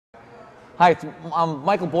Hi, I'm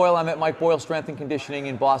Michael Boyle. I'm at Mike Boyle Strength and Conditioning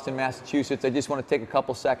in Boston, Massachusetts. I just want to take a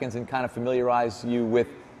couple seconds and kind of familiarize you with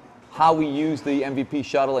how we use the MVP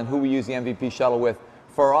shuttle and who we use the MVP shuttle with.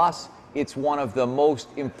 For us, it's one of the most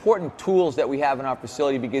important tools that we have in our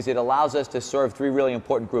facility because it allows us to serve three really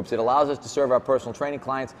important groups. It allows us to serve our personal training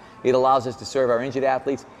clients, it allows us to serve our injured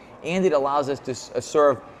athletes, and it allows us to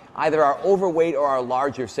serve either our overweight or our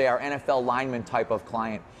larger, say our NFL lineman type of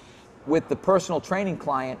client. With the personal training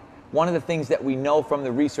client, one of the things that we know from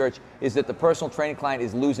the research is that the personal training client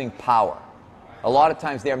is losing power. A lot of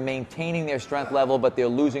times they're maintaining their strength level, but they're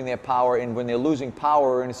losing their power, and when they're losing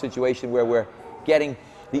power, we're in a situation where we're getting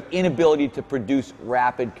the inability to produce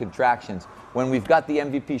rapid contractions. When we've got the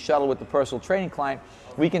MVP shuttle with the personal training client,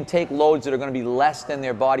 we can take loads that are going to be less than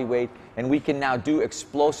their body weight, and we can now do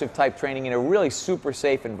explosive type training in a really super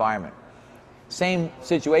safe environment. Same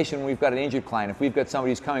situation when we've got an injured client. If we've got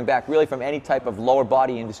somebody who's coming back really from any type of lower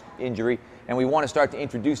body injury and we want to start to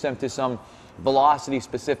introduce them to some velocity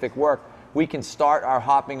specific work, we can start our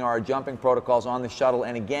hopping or our jumping protocols on the shuttle,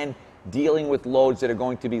 and again, dealing with loads that are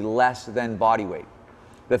going to be less than body weight.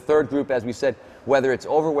 The third group, as we said, whether it's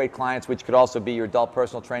overweight clients, which could also be your adult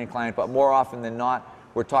personal training client, but more often than not,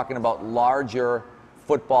 we're talking about larger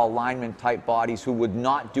football lineman type bodies who would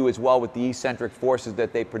not do as well with the eccentric forces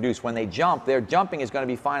that they produce. When they jump, their jumping is going to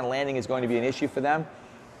be fine, landing is going to be an issue for them.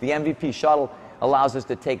 The MVP shuttle allows us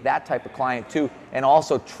to take that type of client too and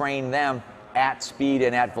also train them at speed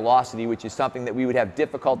and at velocity, which is something that we would have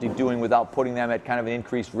difficulty doing without putting them at kind of an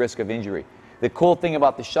increased risk of injury. The cool thing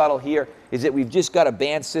about the shuttle here is that we've just got a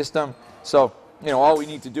band system. So, all we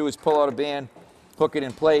need to do is pull out a band, hook it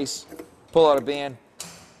in place, pull out a band,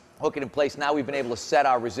 hook it in place. Now we've been able to set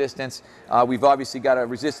our resistance. We've obviously got a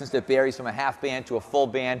resistance that varies from a half band to a full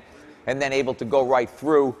band, and then able to go right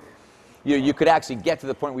through. You could actually get to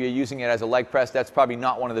the point where you're using it as a leg press. That's probably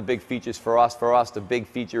not one of the big features for us. For us, the big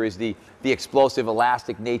feature is the explosive,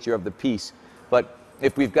 elastic nature of the piece. But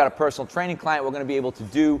if we've got a personal training client, we're going to be able to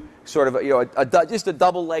do sort of just a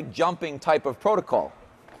double leg jumping type of protocol.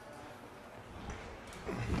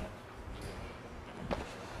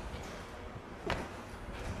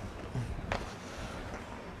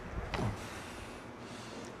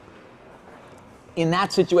 In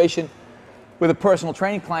that situation, with a personal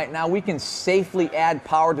training client, now we can safely add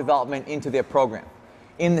power development into their program.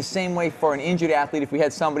 In the same way for an injured athlete, if we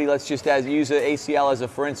had somebody, let's just use an ACL as a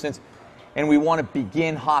for instance, and we want to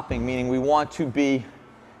begin hopping, meaning we want to be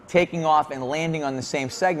taking off and landing on the same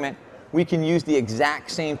segment, we can use the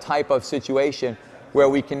exact same type of situation where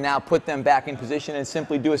we can now put them back in position and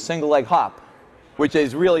simply do a single leg hop, which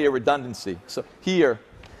is really a redundancy. So here,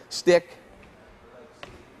 stick,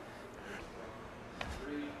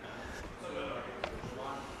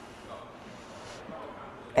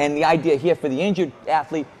 and the idea here for the injured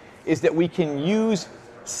athlete is that we can use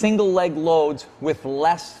single leg loads with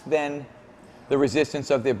less than the resistance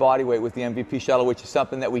of their body weight with the MVP shuttle, which is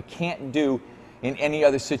something that we can't do in any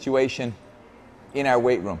other situation in our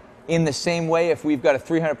weight room. In the same way, if we've got a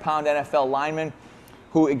 300-pound NFL lineman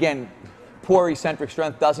who, again, poor eccentric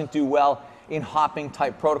strength, doesn't do well in hopping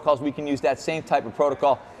type protocols, we can use that same type of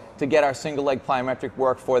protocol to get our single leg plyometric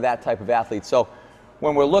work for that type of athlete. So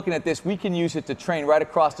when we're looking at this, we can use it to train right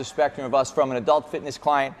across the spectrum of us, from an adult fitness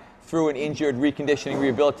client through an injured reconditioning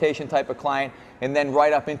rehabilitation type of client, and then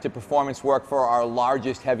right up into performance work for our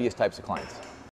largest, heaviest types of clients.